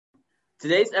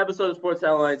Today's episode of Sports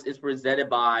Headlines is presented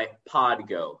by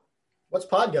Podgo. What's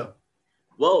Podgo?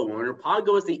 Well, Warner,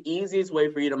 Podgo is the easiest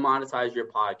way for you to monetize your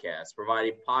podcast,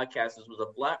 providing podcasters with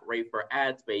a flat rate for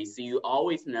ad space so you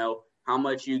always know how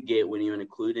much you get when you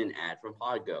include an ad from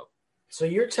Podgo. So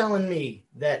you're telling me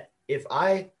that if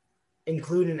I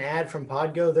include an ad from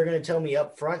Podgo, they're going to tell me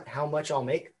up front how much I'll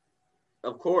make?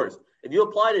 Of course. If you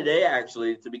apply today,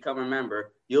 actually, to become a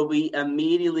member, you'll be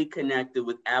immediately connected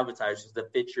with advertisers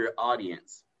that fit your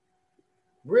audience.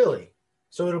 Really?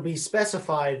 So it'll be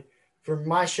specified for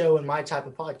my show and my type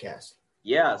of podcast?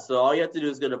 Yeah, so all you have to do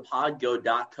is go to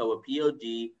podgo.co,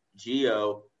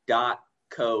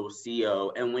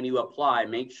 podgo.co, and when you apply,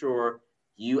 make sure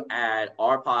you add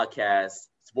our podcast,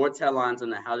 Sports Headlines, in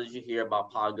the How Did You Hear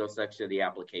About Podgo section of the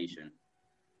application.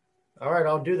 All right,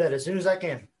 I'll do that as soon as I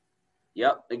can.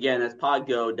 Yep, again, that's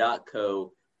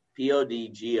podgo.co,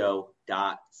 podgo.co.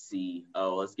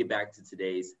 Let's get back to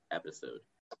today's episode.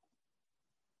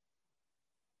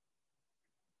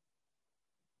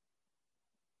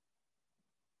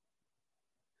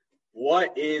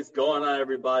 What is going on,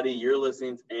 everybody? You're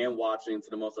listening and watching to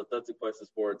the most authentic place of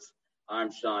sports. I'm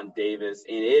Sean Davis,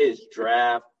 and it is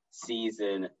draft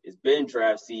season. It's been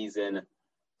draft season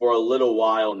for a little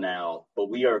while now, but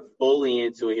we are fully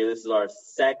into it here. This is our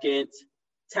second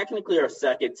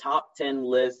top 10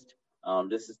 list.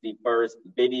 This is the first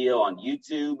video on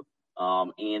YouTube,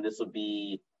 and this will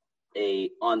be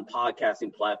on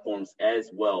podcasting platforms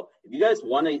as well. If you guys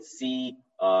want to see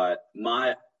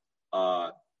my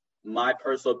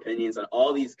personal opinions on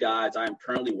all these guys I'm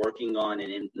currently working on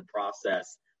and in the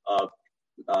process of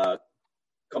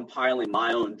compiling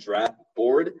my own draft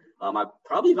board. I've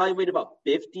probably evaluated about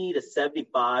 50 to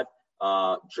 75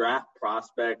 draft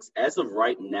prospects as of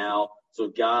right now. So,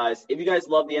 guys, if you guys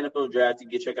love the NFL draft, you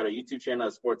can check out our YouTube channel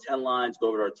at Sports Headlines. Go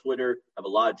over to our Twitter. Have a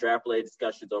lot of draft-related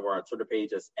discussions over our Twitter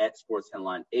page. That's at Sports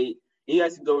Headline 8. And you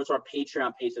guys can go over to our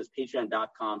Patreon page. That's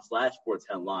patreon.com/Sports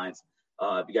Headlines.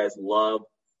 If you guys love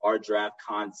our draft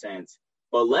content.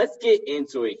 But let's get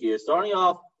into it here. Starting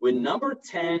off with number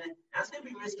 10, that's going to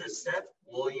be Mr. Seth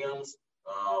Williams,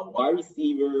 wide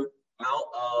receiver out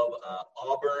of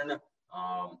Auburn.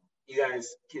 You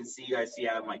guys see I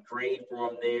have my grade for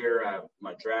him there. I have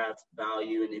my draft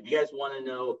value. And if you guys want to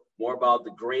know more about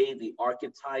the grade, the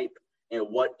archetype, and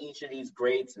what each of these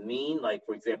grades mean, like,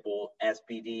 for example,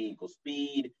 SPD equals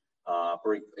speed,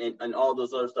 and all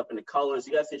those other stuff in the colors,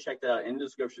 you guys can check that out in the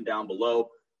description down below.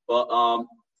 But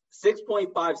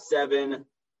 6.57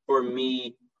 for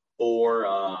me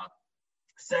for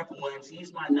Seth Williams.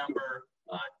 He's my number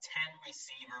 10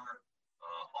 receiver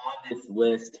on this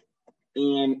list.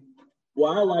 And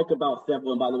what I like about Seth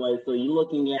Williams, by the way, so you're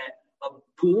looking at a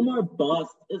boom or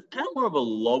bust. It's kind of more of a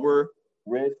lower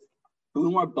risk,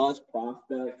 boom or bust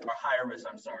prospect, or higher risk,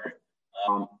 I'm sorry.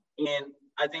 And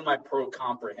I think my pro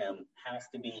comp for him has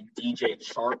to be DJ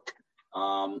Chark.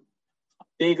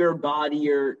 Bigger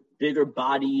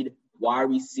bodied wide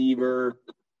receiver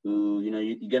who,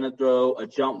 you're going to throw a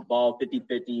jump ball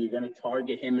 50-50. You're going to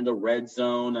target him in the red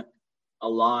zone a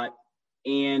lot.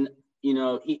 And,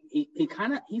 he's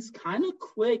kind of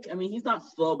quick. I mean, he's not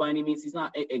slow by any means. He's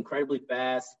not incredibly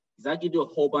fast. He's not going to do a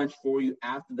whole bunch for you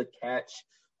after the catch.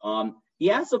 He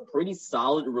has a pretty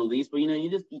solid release, but, you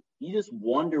just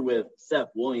wonder with Seth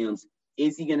Williams,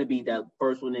 is he going to be that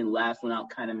first one in, last one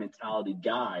out kind of mentality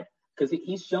guy? Because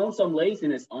he's shown some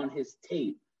laziness on his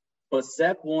tape. But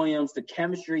Seth Williams, the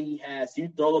chemistry he has, you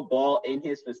throw the ball in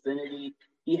his vicinity,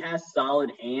 he has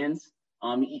solid hands.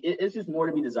 It's just more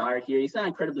to be desired here. He's not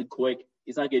incredibly quick.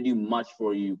 He's not going to do much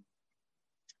for you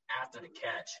after the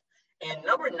catch. And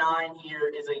number 9 here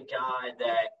is a guy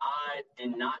that I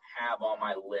did not have on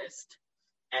my list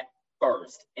at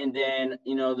first. And then,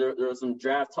 there was some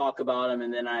draft talk about him,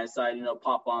 and then I decided,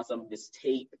 pop on some of his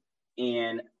tape.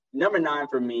 And number 9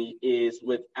 for me is,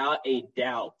 without a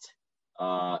doubt,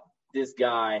 this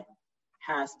guy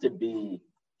has to be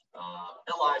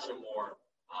Elijah Moore,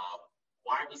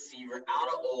 wide receiver out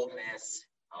of Ole Miss.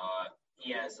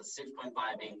 He has a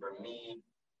 6.58 for me.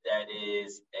 That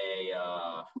is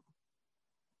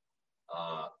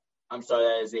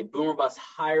that is a boomer bust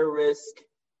higher risk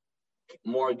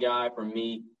more guy for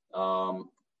me.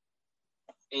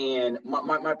 And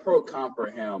my pro comp for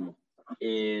him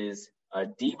is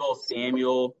Deebo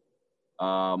Samuel.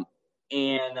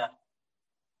 And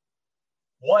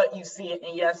what you see,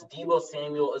 and yes, Deebo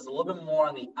Samuel is a little bit more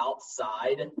on the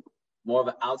outside, more of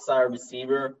an outside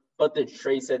receiver, but the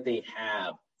traits that they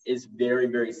have is very,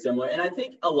 very similar. And I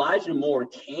think Elijah Moore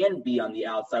can be on the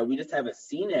outside. We just haven't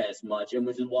seen it as much, and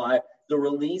which is why the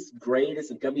release grade is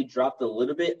going to be dropped a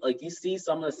little bit. Like, you see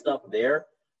some of the stuff there,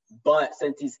 But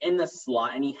since he's in the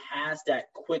slot and he has that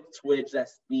quick twitch, that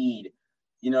speed,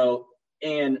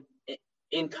 and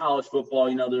in college football,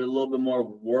 they're a little bit more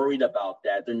worried about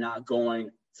that. They're not going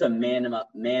to man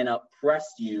up,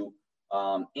 press you.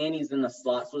 And he's in the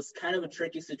slot. So it's kind of a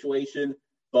tricky situation,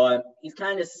 but he's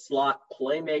kind of slot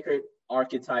playmaker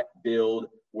archetype build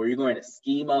where you're going to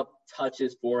scheme up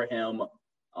touches for him.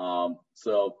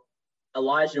 So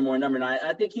Elijah Moore, number 9,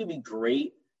 I think he'd be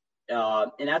great.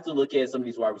 And I have to look at some of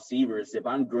these wide receivers. If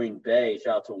I'm Green Bay,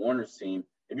 shout out to Warner's team.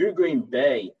 If you're Green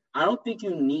Bay, I don't think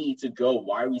you need to go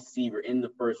wide receiver in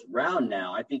the first round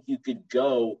now. I think you could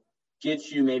go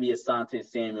get you maybe Asante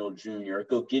Samuel Jr., or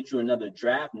go get you another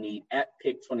draft need at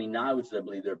pick 29, which is, I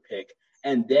believe, their pick.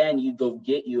 And then you go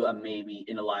get you maybe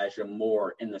an Elijah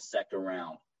Moore in the second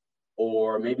round.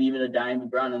 Or maybe even a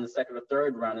Diamond Brown in the second or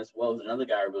third round as well as another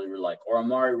guy I really, really like. Or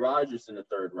Amari Rodgers in the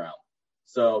third round.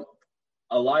 So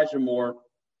Elijah Moore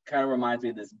kind of reminds me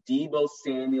of this Deebo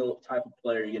Samuel type of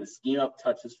player. You're going to scheme up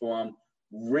touches for him.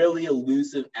 Really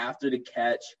elusive after the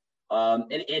catch.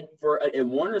 And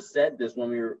Warner said this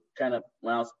when he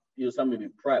was telling me to be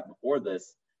prepped before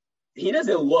this. He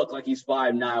doesn't look like he's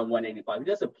 5'9", 185. He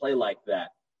doesn't play like that.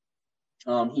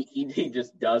 He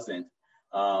just doesn't.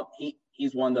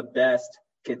 He's one of the best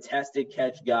contested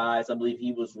catch guys. I believe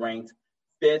he was ranked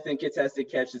 5th in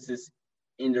contested catches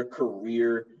in their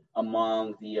career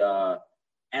among the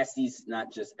SEC,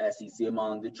 not just SEC,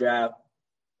 among the draft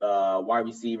wide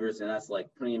receivers, and that's like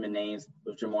putting him in names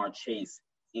with Jamar Chase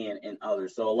and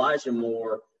others. So Elijah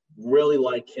Moore, really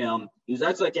like him. He was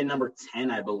actually like at number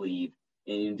 10, I believe.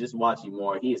 And just watching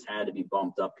Moore, he has had to be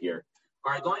bumped up here.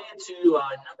 All right, going into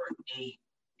number 8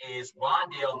 is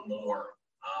Rondale Moore,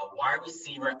 wide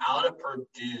receiver out of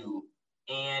Purdue.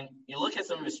 And you look at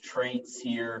some of his traits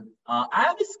here. I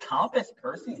have his comp as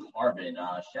Percy Harvin.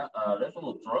 There's a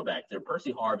little throwback there.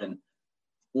 Percy Harvin,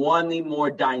 one of the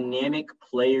more dynamic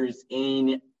players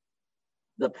in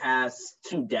the past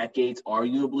 2 decades,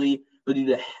 arguably, but due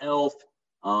to health,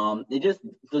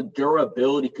 the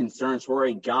durability concerns for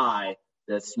a guy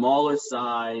that's smaller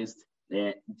sized,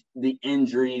 and the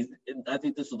injuries. I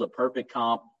think this was the perfect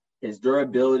comp. His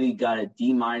durability got a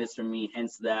D- for me,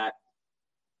 hence that.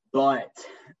 But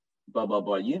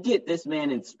you get this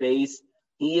man in space.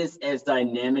 He is as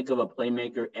dynamic of a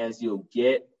playmaker as you'll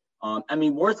get.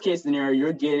 Worst case scenario,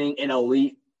 you're getting an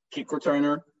elite kick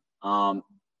returner. And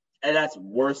that's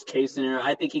worst case scenario.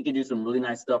 I think he could do some really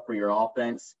nice stuff for your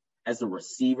offense as a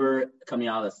receiver coming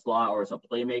out of the slot or as a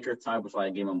playmaker type, which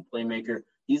I gave him a playmaker.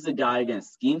 He's the guy you're going to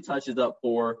scheme touches up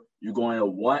for. You're going to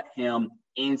want him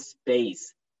in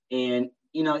space. And,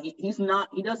 he doesn't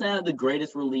have the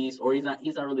greatest release, or he's not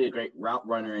really a great route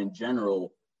runner in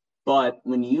general. But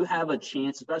when you have a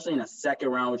chance, especially in a second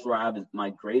round, which is where I have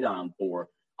my grade on for,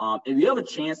 if you have a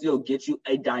chance, it'll get you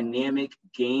a dynamic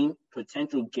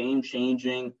potential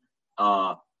game-changing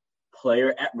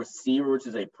player at receiver, which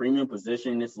is a premium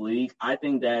position in this league. I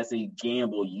think that's a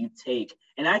gamble you take.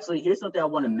 And actually, here's something I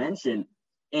want to mention,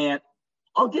 and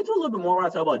I'll get to a little bit more when I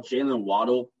talk about Jalen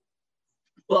Waddle.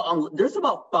 But there's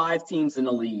about 5 teams in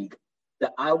the league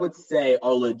that I would say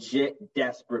are legit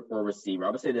desperate for a receiver. I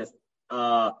would say this.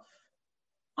 I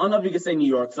don't know if you could say New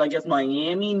York. So I guess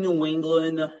Miami, New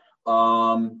England,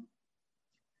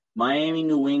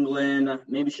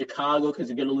 maybe Chicago because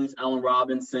you're going to lose Allen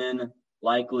Robinson,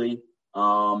 likely.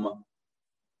 And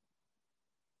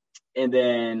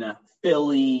then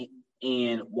Philly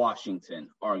and Washington,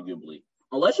 arguably.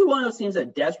 Unless you're one of those teams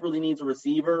that desperately needs a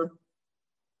receiver,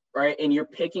 right, and you're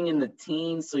picking in the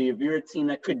teens, so if you're a team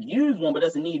that could use one but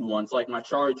doesn't need one, it's like my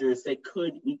Chargers, we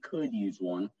could use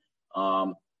one.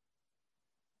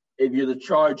 If you're the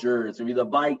Chargers, if you're the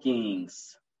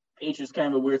Vikings, Patriots, kind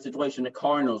of a weird situation, the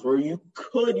Cardinals, where you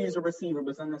could use a receiver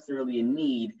but it's not necessarily a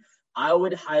need, I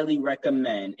would highly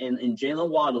recommend, and Jalen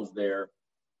Waddle's there,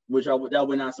 which that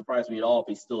would not surprise me at all if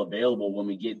he's still available when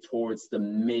we get towards the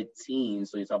mid-teens.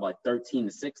 So you talk about 13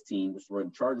 to 16, which were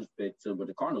the Chargers pick to what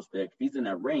the Cardinals pick. If he's in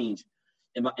that range,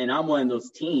 and I'm one of those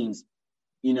teams,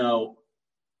 and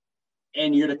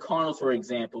you're the Cardinals, for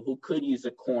example, who could use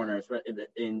a corner,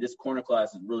 and this corner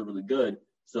class is really, really good.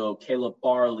 So Caleb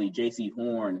Farley, J.C.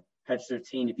 Horn, Patrick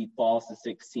 13 if he falls to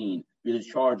 16. You're the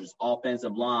Chargers,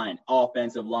 offensive line.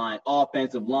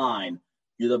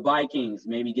 You're the Vikings,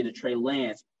 maybe get a Trey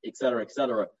Lance, et cetera, et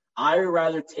cetera. I would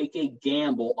rather take a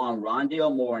gamble on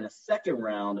Rondale Moore in the second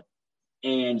round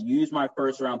and use my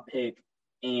first-round pick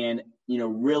and,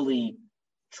 really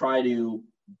try to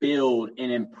build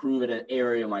and improve at an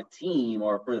area of my team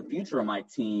or for the future of my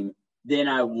team than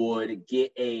I would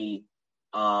get a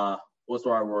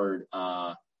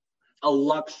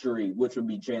luxury, which would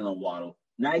be Jalen Waddle.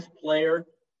 Nice player,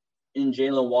 in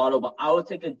Jalen Waddle, but I would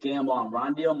take a gamble on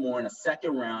Rondale Moore in a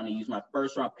second round and use my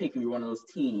first round pick if you're one of those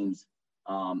teams.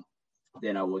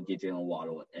 Then I would get Jalen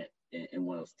Waddle in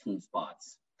one of those team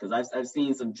spots. Because I've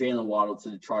seen some Jalen Waddle to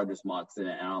the Chargers mocks, and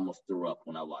I almost threw up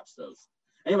when I watched those.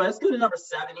 Anyway, let's go to number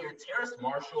 7 here. Terrace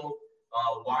Marshall,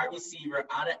 wide receiver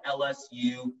out of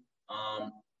LSU.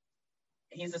 I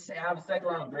have a second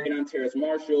round grade on Terrace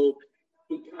Marshall.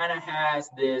 He kind of has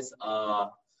this.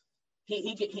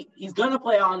 He's gonna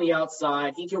play on the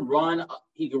outside. He can run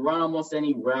almost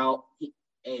any route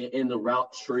in the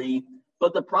route tree.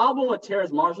 But the problem with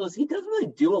Terrace Marshall is he doesn't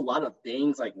really do a lot of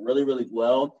things like really, really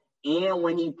well. And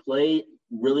when he played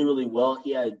really, really well,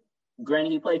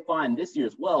 he played fine this year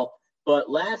as well. But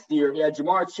last year, he had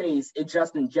Jamar Chase and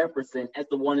Justin Jefferson as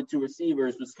the 1 and 2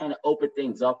 receivers, which kind of opened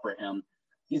things up for him.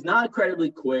 He's not incredibly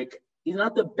quick. He's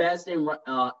not the best in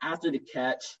after the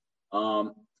catch.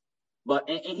 But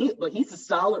he's a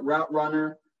solid route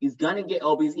runner. He's gonna get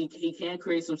open. He can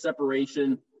create some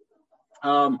separation.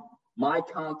 My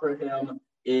comp for him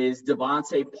is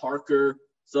Devontae Parker.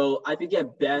 So I think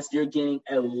at best you're getting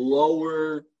a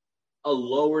lower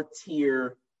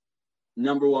tier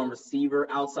number 1 receiver,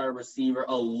 outside receiver,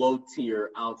 a low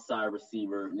tier outside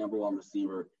receiver, number 1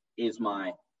 receiver is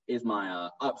my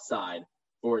upside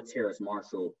for Terrace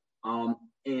Marshall.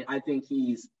 And I think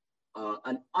he's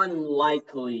an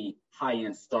unlikely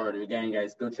high-end starter. Again,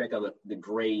 guys, go check out the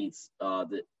grades,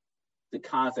 the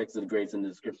context of the grades in the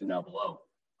description down below.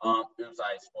 I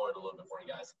spoiled a little bit for you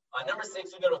guys. Number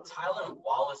 6, we go to Tylan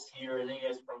Wallace here. And then you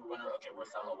guys probably wonder, okay, where's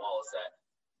Tylan Wallace at?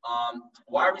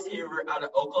 Wide receiver out of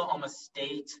Oklahoma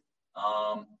State.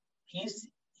 He's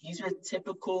your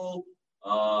typical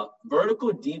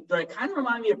vertical deep threat. Kind of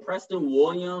remind me of Preston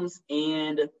Williams,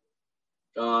 and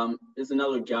there's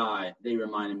another guy they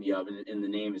reminded me of, and the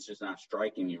name is just not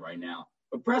striking me right now.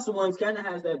 But Preston Williams kind of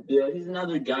has that build. He's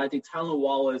another guy. I think Tylan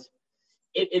Wallace,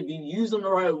 if you use him the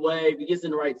right way, if he gets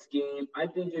in the right scheme, I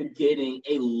think you're getting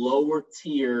a lower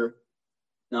tier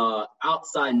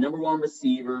outside number 1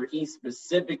 receiver. He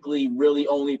specifically really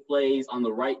only plays on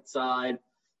the right side,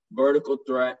 vertical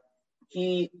threat.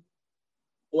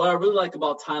 What I really like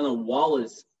about Tylan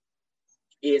Wallace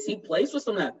is he plays with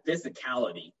some of that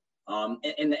physicality,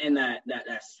 and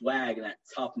that swag and that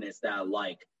toughness that I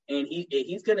like. And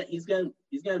he's gonna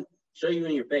show you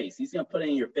in your face. He's gonna put it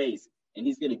in your face, and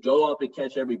he's gonna go up and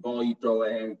catch every ball you throw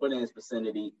at him, put it in his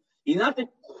vicinity. He's not the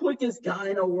quickest guy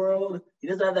in the world. He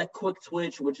doesn't have that quick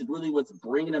twitch, which is really what's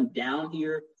bringing him down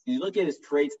here. You look at his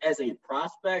traits as a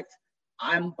prospect,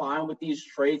 I'm fine with these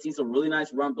traits. He's a really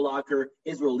nice run blocker.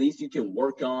 His release you can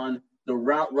work on. The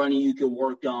route running you can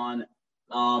work on.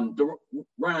 The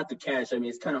run out the catch, I mean,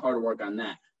 it's kind of hard to work on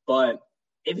that. But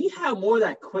if he had more of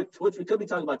that quick twitch, we could be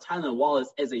talking about Tylan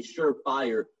Wallace as a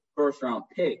surefire first-round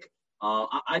pick.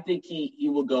 I think he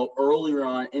will go earlier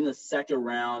on in the second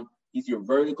round. He's your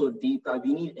vertical deep threat.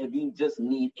 If you just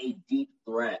need a deep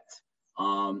threat,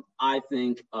 I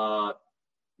think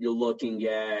you're looking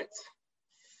at,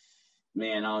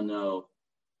 man, I don't know,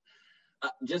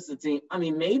 just a team. I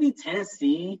mean, maybe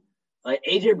Tennessee. Like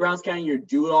A.J. Brown's kind of your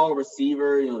do-it-all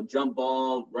receiver, jump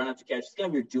ball, run after catch. He's kind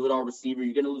of your do-it-all receiver.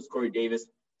 You're going to lose Corey Davis.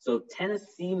 So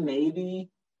Tennessee maybe.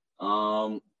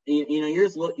 You're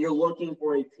looking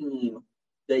for a team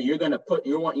that you're going to put –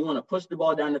 you want to push the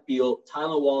ball down the field.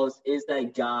 Tylan Wallace is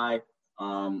that guy,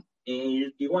 and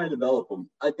you want to develop him.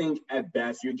 I think at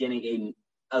best you're getting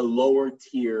a lower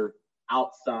tier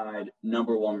outside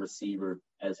number 1 receiver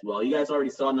as well. You guys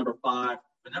already saw number 5.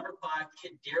 But number 5,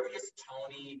 Kadarius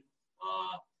Toney,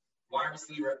 wide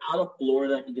receiver out of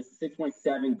Florida. He gets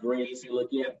 6.7 grade. So you're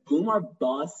looking at boomer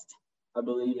bust, I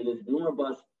believe it is. Boomer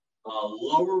bust,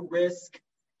 lower risk,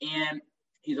 and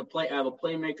I have a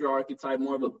playmaker archetype,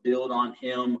 more of a build on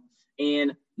him.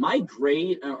 And my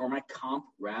grade, or my comp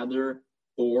rather,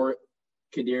 for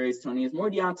Kadarius Toney is more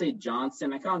Deontay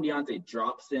Johnson. I call him Deontay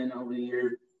Dropson over the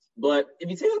years. But if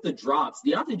you take out the drops,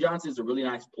 Deontay Johnson is a really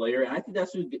nice player, and I think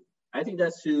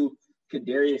that's who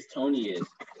Kadarius Toney is.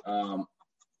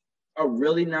 A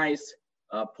really nice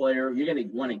player. You're going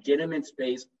to want to get him in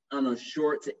space on those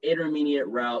short to intermediate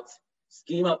routes,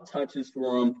 scheme up touches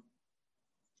for him.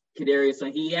 Kadarius, so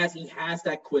he has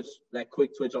that quick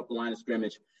twitch off the line of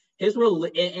scrimmage.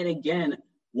 And again,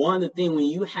 one of the things when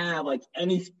you have like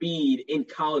any speed in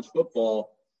college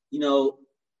football,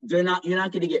 you're not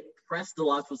going to get pressed a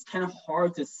lot, so it's kind of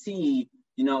hard to see,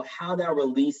 how that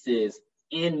release is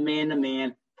in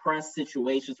man-to-man press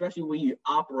situations, especially when you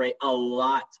operate a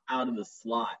lot out of the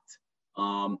slot.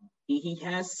 He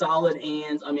has solid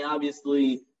hands. I mean,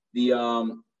 obviously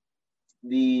the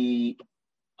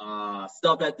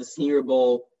stuff at the Senior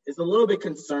Bowl is a little bit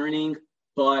concerning,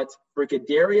 But for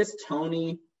Kadarius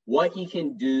Toney, what he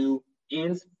can do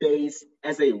in space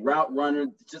as a route runner,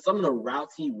 just some of the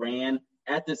routes he ran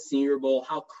at the Senior Bowl,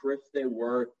 how crisp they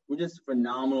were just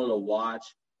phenomenal to watch.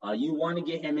 You want to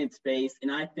get him in space,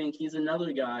 and I think he's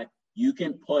another guy you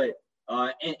can put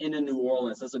in New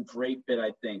Orleans. That's a great fit,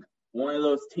 I think. One of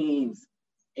those teams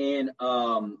that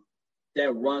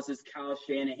runs this Kyle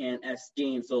Shanahan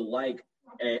scheme, so like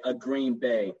a Green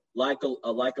Bay, like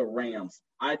a Rams.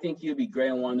 I think he'd be great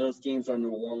in one of those games or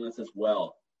New Orleans as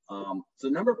well. So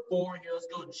number 4 here, let's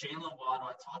go Jaylen Waddle.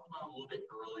 I talked about him a little bit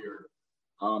earlier.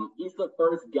 He's the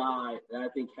first guy that I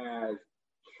think has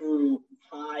true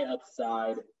high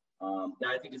upside. That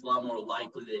I think is a lot more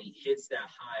likely that he hits that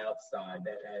high upside,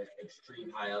 that has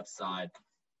extreme high upside.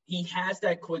 He has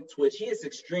that quick twitch. He is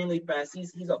extremely fast.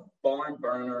 He's a barn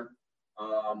burner,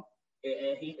 and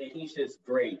he's just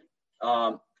great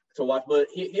to watch. But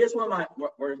here's where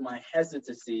my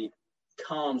hesitancy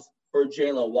comes for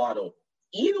Jaylen Waddle.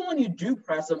 Even when you do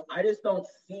press him, I just don't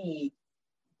see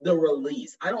the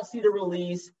release. I don't see the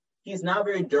release. He's not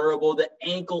very durable. The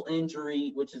ankle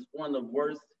injury, which is one of the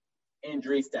worst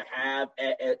injuries to have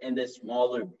in this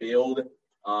smaller build,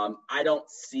 I don't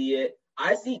see it.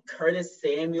 I see Curtis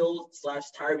Samuel /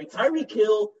 Tyreek. Tyreek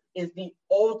Hill is the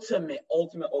ultimate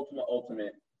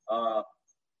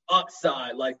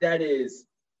upside. Like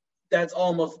that's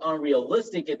almost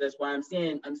unrealistic at this point. I'm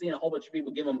seeing a whole bunch of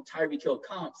people give him Tyreek Hill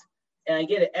comps. And I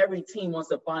get it. Every team wants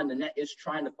to is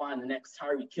trying to find the next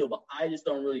Tyreek Hill, but I just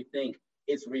don't really think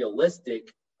it's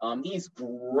realistic. He's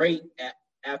great at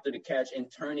after the catch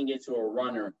and turning it to a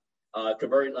runner,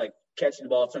 catching the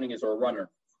ball, turning it to a runner.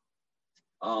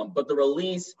 But the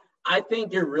release, I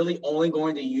think you're really only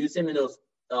going to use him in those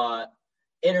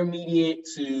intermediate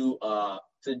to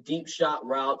deep shot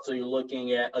routes. So you're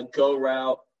looking at a go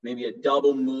route, maybe a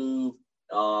double move,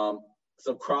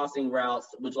 some crossing routes,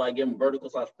 which like give him vertical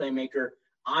 / playmaker.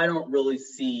 I don't really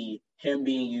see him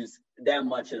being used that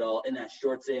much at all in that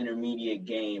short to intermediate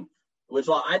game, which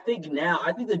I think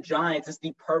the Giants is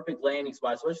the perfect landing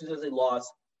spot, especially since they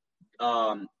lost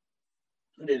who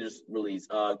did they just release?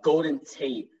 Golden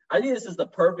Tate. I think this is the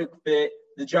perfect fit.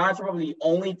 The Giants are probably the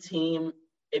only team.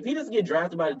 If he doesn't get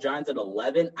drafted by the Giants at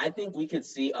 11, I think we could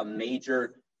see a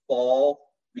major fall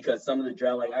because some of the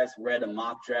draft, like I just read a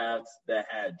mock drafts that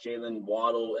had Jaylen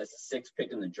Waddle as the 6th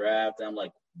pick in the draft, and I'm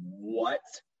like, what?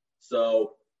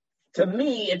 So to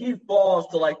me, if he falls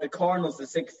to like the Cardinals at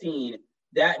 16,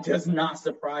 that does not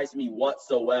surprise me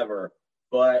whatsoever.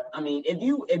 But I mean,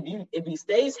 if he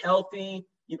stays healthy,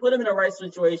 you put him in the right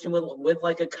situation with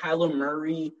like a Kyler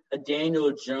Murray, a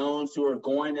Daniel Jones, who are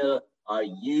going to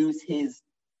use his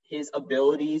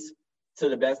abilities to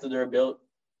the best of their ability.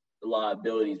 A lot of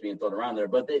abilities being thrown around there,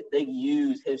 but they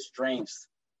use his strengths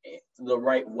the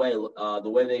right way, the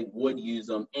way they would use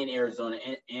them in Arizona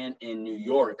and in New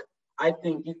York. I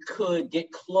think you could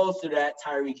get close to that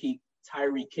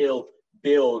Tyreek Hill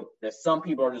build that some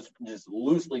people are just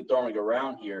loosely throwing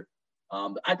around here.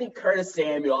 I think Curtis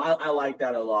Samuel, I like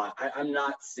that a lot. I'm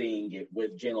not seeing it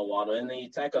with Jaylen Waddle, and then you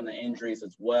tack on the injuries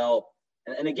as well.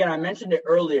 And again, I mentioned it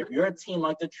earlier. If you're a team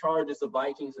like the Chargers, the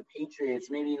Vikings, the Patriots,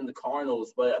 maybe even the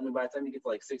Cardinals, but I mean, by the time you get to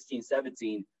like 16,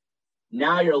 17,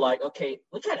 now you're like, okay,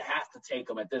 we kind of have to take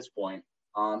them at this point.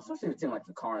 Especially with a team like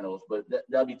the Cardinals, but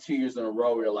that'll be 2 years in a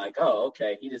row where you're like, oh,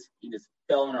 okay, he just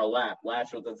fell in our lap.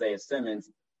 Last year with Isaiah Simmons.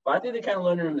 But I think they kind of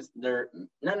learned their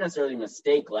not necessarily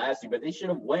mistake last year, but they should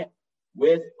have went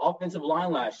with offensive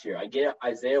line last year. I get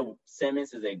Isaiah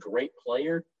Simmons is a great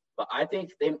player, but I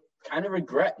think they kind of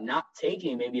regret not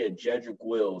taking maybe a Jedrick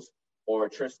Wills or a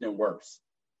Tristan Wirfs.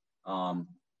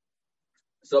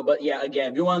 But yeah,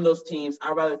 again, if you're one of those teams,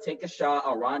 I'd rather take a shot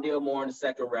on Rondale Moore in the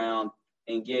 2nd round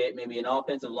and get maybe an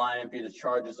offensive line if you're the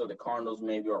Chargers or the Cardinals,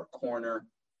 maybe, or a corner.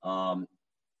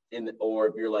 Or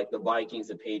if you're like the Vikings,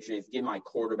 the Patriots, get my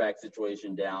quarterback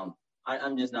situation down.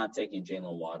 I'm just not taking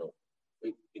Jaylen Waddle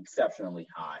exceptionally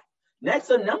high.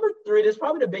 Next up, number 3, this is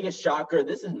probably the biggest shocker.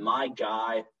 This is my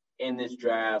guy in this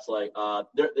draft. Like,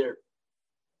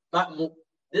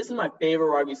 this is my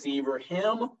favorite wide receiver.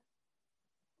 Him,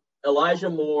 Elijah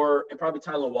Moore, and probably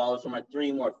Tyler Wallace are my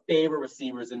 3 more favorite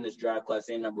receivers in this draft class.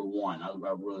 And number 1, I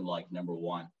really like number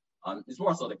 1. It's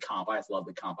more so the comp. I just love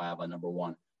the comp I have on number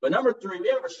 1. But number 3, we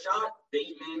have Rashad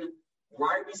Bateman,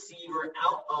 wide receiver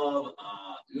out of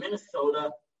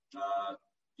Minnesota.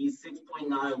 He's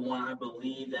 6.91. I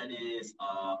believe that is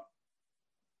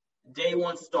day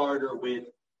 1 starter with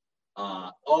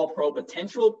all-pro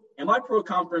potential. And my pro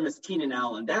comp for him is Keenan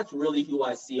Allen. That's really who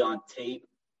I see on tape.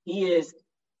 He is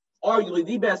arguably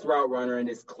the best route runner in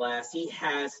this class. He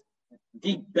has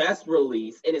the best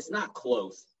release, and it's not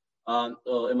close.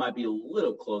 Well, it might be a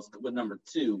little close with number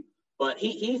 2, but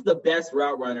he's the best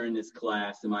route runner in this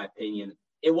class, in my opinion.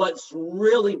 And what's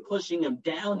really pushing him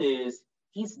down is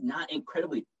he's not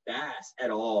incredibly fast at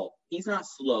all. He's not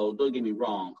slow, don't get me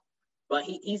wrong, but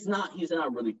he's not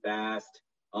really fast.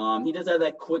 He does have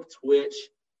that quick twitch,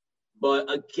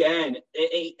 but again,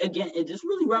 it just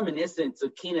really reminiscent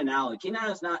of Keenan Allen. Keenan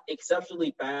Allen's not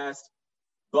exceptionally fast,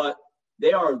 but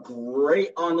they are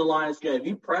great on the line of scrimmage. If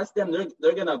you press them,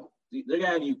 they're gonna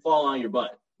have you fall on your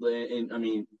butt. And I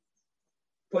mean,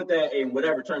 put that in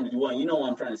whatever terms you want. You know what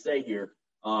I'm trying to say here.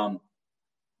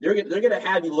 They're gonna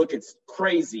have you look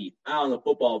crazy out on the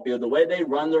football field. The way they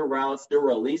run their routes, their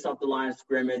release off the line of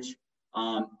scrimmage.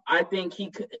 I think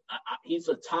he's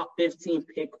a top 15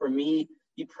 pick for me.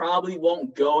 He probably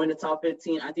won't go in the top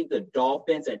 15. I think the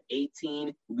Dolphins at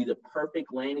 18 would be the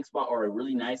perfect landing spot, or a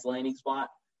really nice landing spot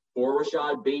for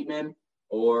Rashad Bateman,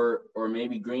 or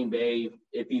maybe Green Bay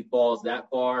if he falls that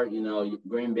far. You know,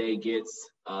 Green Bay gets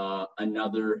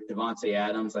another Devontae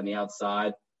Adams on the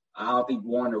outside. I don't think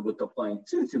Warner would complain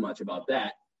too much about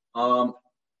that. But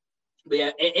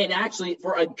yeah, and actually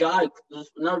for a guy,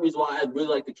 there's another reason why I really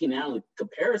like the Keenan Allen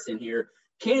comparison here.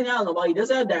 Keenan Allen, while he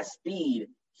doesn't have that speed,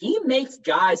 he makes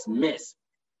guys miss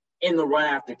in the run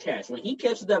after catch. When he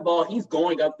catches that ball, he's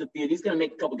going up the field. He's going to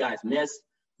make a couple guys miss.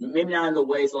 Maybe not in the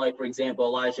ways like, for example,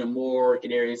 Elijah Moore,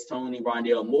 Kadarius Toney,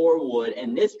 Rondale Moore would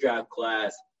in this draft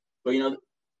class. But, you know,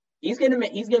 he's gonna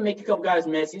make a couple guys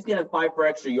miss. He's gonna fight for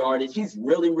extra yardage. He's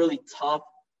really, really tough.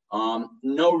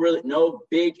 No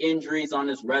big injuries on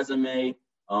his resume.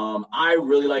 I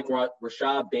really like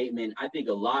Rashad Bateman. I think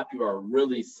a lot of people are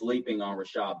really sleeping on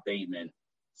Rashad Bateman.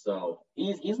 So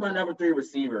he's my number 3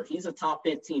 receiver. He's a top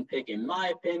 15 pick in my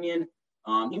opinion.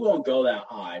 He won't go that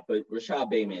high, but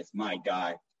Rashad Bateman is my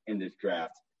guy in this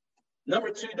draft. Number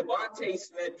 2, Devontae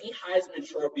Smith, the Heisman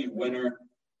Trophy winner.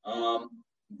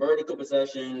 Vertical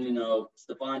possession, you know,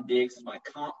 Stephon Diggs is my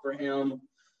comp for him.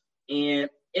 And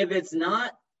if it's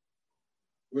not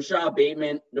Rashad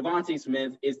Bateman, Devontae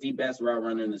Smith is the best route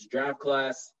runner in this draft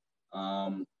class.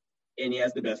 And he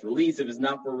has the best release if it's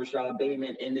not for Rashad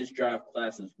Bateman in this draft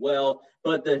class as well.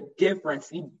 But the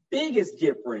biggest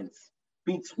difference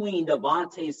between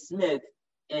Devontae Smith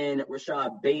and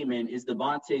Rashad Bateman is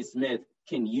Devontae Smith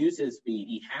can use his speed.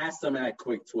 He has some of that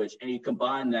quick twitch, and you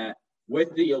combine that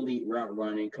with the elite route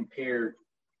running compared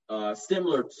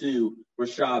similar to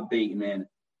Rashad Bateman.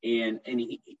 And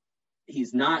he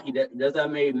doesn't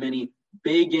have many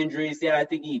big injuries. Yeah, I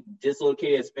think he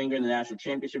dislocated his finger in the national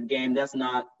championship game. That's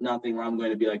not nothing where I'm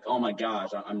going to be like, oh my gosh,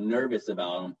 I'm nervous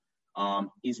about him.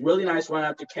 He's really nice run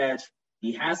after catch.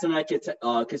 He has some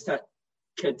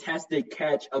contested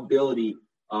catch ability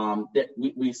that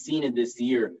we've seen it this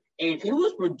year. And he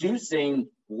was producing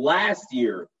last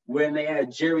year when they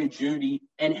had Jerry Jeudy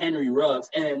and Henry Ruggs.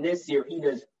 And then this year, he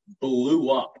just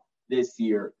blew up this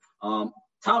year.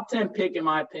 Top 10 pick, in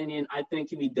my opinion. I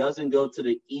think if he doesn't go to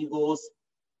the Eagles,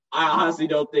 I honestly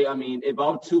don't think – I mean, if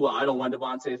I'm Tua, I don't want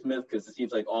Devontae Smith because it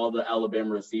seems like all the Alabama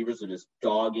receivers are just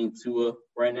dogging Tua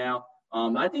right now.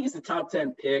 I think it's a top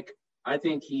 10 pick. I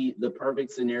think the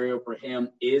perfect scenario for him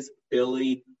is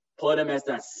Philly. Put him as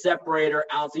that separator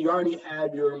out. So you already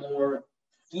have your more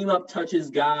scheme-up touches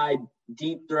guy,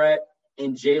 deep threat,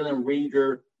 and Jalen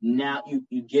Reagor. Now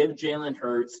you give Jalen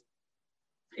Hurts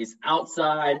his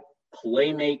outside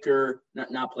playmaker,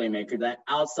 not playmaker, that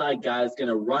outside guy is going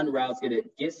to run routes, going to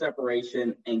get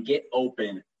separation and get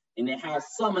open. And it has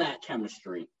some of that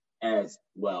chemistry as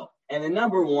well. And then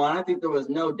number 1, I think there was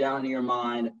no doubt in your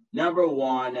mind, number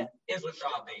 1 is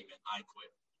Rashad Bateman. I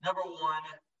quit. Number 1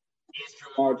 is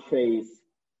Ja'Marr Chase.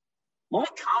 My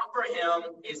comp for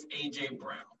him is A.J.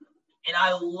 Brown. And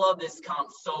I love this comp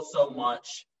so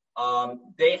much.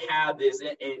 They have this,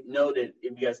 and noted,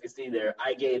 if you guys can see there,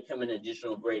 I gave him an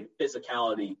additional grade,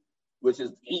 physicality, which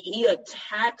is he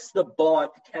attacks the ball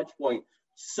at the catch point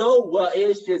so well.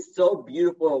 It's just so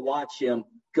beautiful to watch him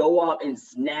go up and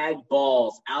snag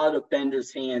balls out of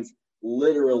defenders' hands,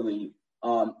 literally.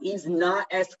 He's not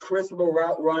as crisp of a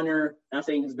route runner. I'm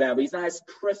saying he's bad, but he's not as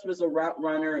crisp as a route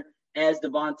runner as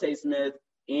Devontae Smith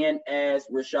and as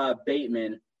Rashad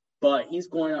Bateman, but he's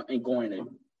going up and going to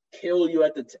kill you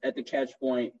at the catch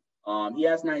point. He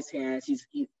has nice hands. He's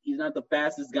not the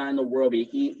fastest guy in the world, but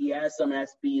he has some of that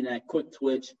speed and that quick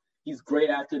twitch. He's great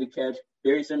after the catch,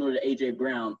 very similar to A.J.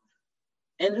 Brown.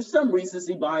 And there's some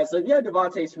recency bias. So if you have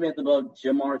Devontae Smith above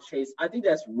Ja'Marr Chase, I think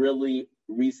that's really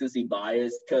recency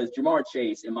bias because Ja'Marr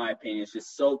Chase, in my opinion, is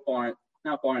just so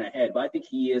not far ahead, but I think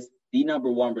he is the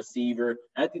number 1 receiver.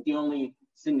 I think the only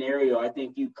scenario I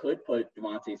think you could put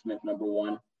Devontae Smith number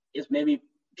 1 is maybe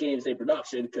can't even say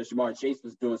production because Ja'Marr Chase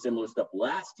was doing similar stuff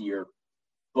last year.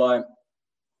 But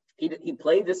he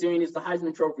played this year and he's the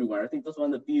Heisman Trophy winner. I think that's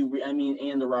one of the few,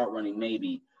 and the route running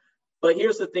maybe. But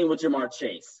here's the thing with Ja'Marr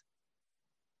Chase.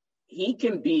 He'll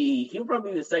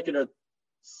probably be the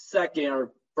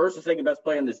first or second best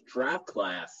player in this draft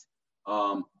class.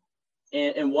 And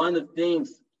one of the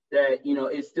things that,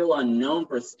 is still unknown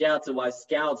for scouts and why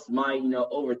scouts might,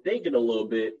 overthink it a little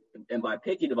bit and by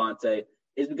picking Devontae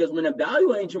is because when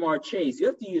evaluating Ja'Marr Chase, you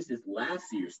have to use his last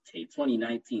year's tape,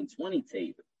 2019-20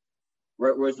 tape.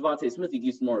 Right, whereas Devontae Smith, you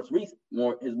use his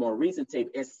more recent tape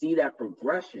and see that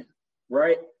progression,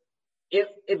 right? If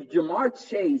Ja'Marr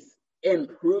Chase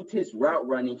improved his route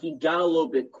running, he got a little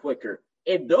bit quicker.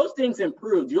 If those things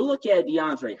improved, you look at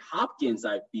DeAndre Hopkins,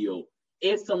 I feel,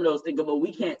 it's some of those things, but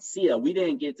we can't see that. We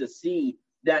didn't get to see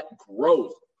that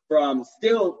growth from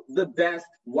still the best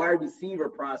wide receiver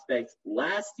prospects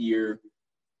last year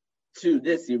to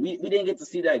this year. We didn't get to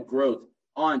see that growth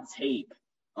on tape.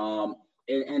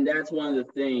 And that's one of the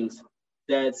things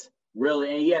that's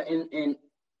really,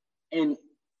 and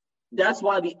that's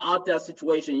why the opt-out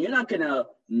situation, you're not going to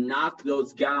knock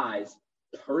those guys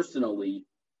personally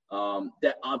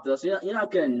that opt-out. You're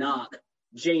not going to knock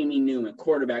Jamie Newman,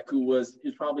 quarterback, who's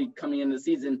probably coming into the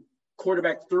season,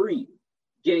 quarterback 3,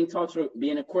 getting talks for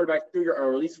being a quarterback 3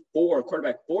 or at least 4,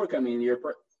 quarterback 4 coming in the year,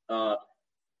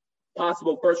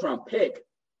 possible first-round pick.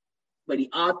 But he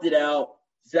opted out.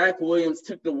 Zach Williams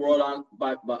took the world on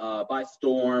by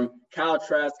storm. Kyle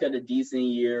Trask had a decent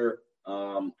year.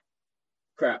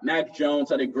 Mac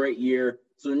Jones had a great year.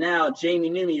 So now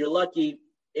Jamie Newman, you're lucky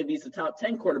if he's the top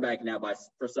 10 quarterback now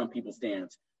for some people's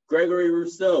standards. Gregory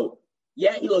Rousseau,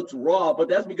 yeah, he looks raw, but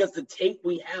that's because the tape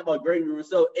we have on Gregory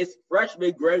Rousseau is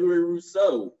freshman Gregory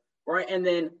Rousseau, right? And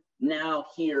then now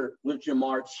here with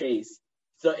Ja'Marr Chase.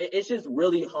 So it's just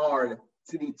really hard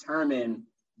to determine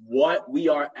what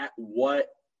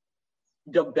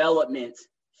development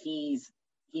he's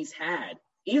had.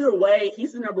 Either way,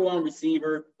 he's the number 1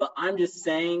 receiver, but I'm just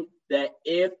saying that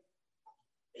if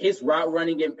his route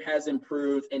running has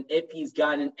improved and if he's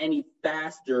gotten any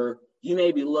faster, you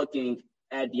may be looking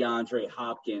at DeAndre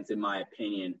Hopkins, in my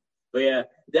opinion. But yeah,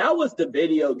 that was the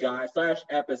video, guys, /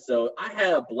 episode. I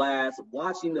had a blast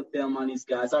watching the film on these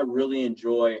guys. I really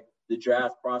enjoy the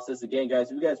draft process. Again,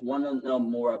 guys, if you guys want to know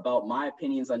more about my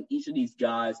opinions on each of these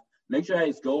guys, make sure you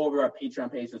guys go over our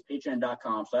Patreon page. It's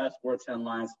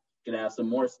patreon.com/sportsheadlines. Going to have some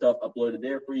more stuff uploaded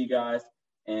there for you guys.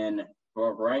 And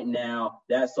for right now,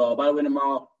 that's all. By the way,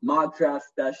 tomorrow, mock draft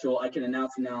special. I can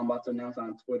announce it now. I'm about to announce it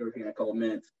on Twitter in a couple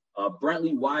minutes.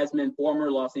 Brentley Wiseman,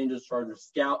 former Los Angeles Chargers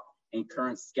scout and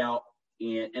current scout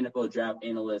and NFL draft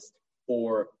analyst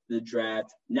for the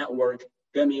Draft Network.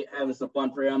 Going to be having some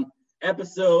fun for him.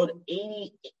 Episode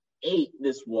 88,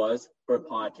 this was for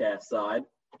podcast side.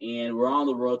 And we're on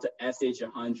the road to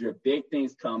SH100. Big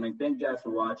things coming. Thank you guys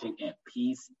for watching, and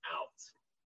peace out.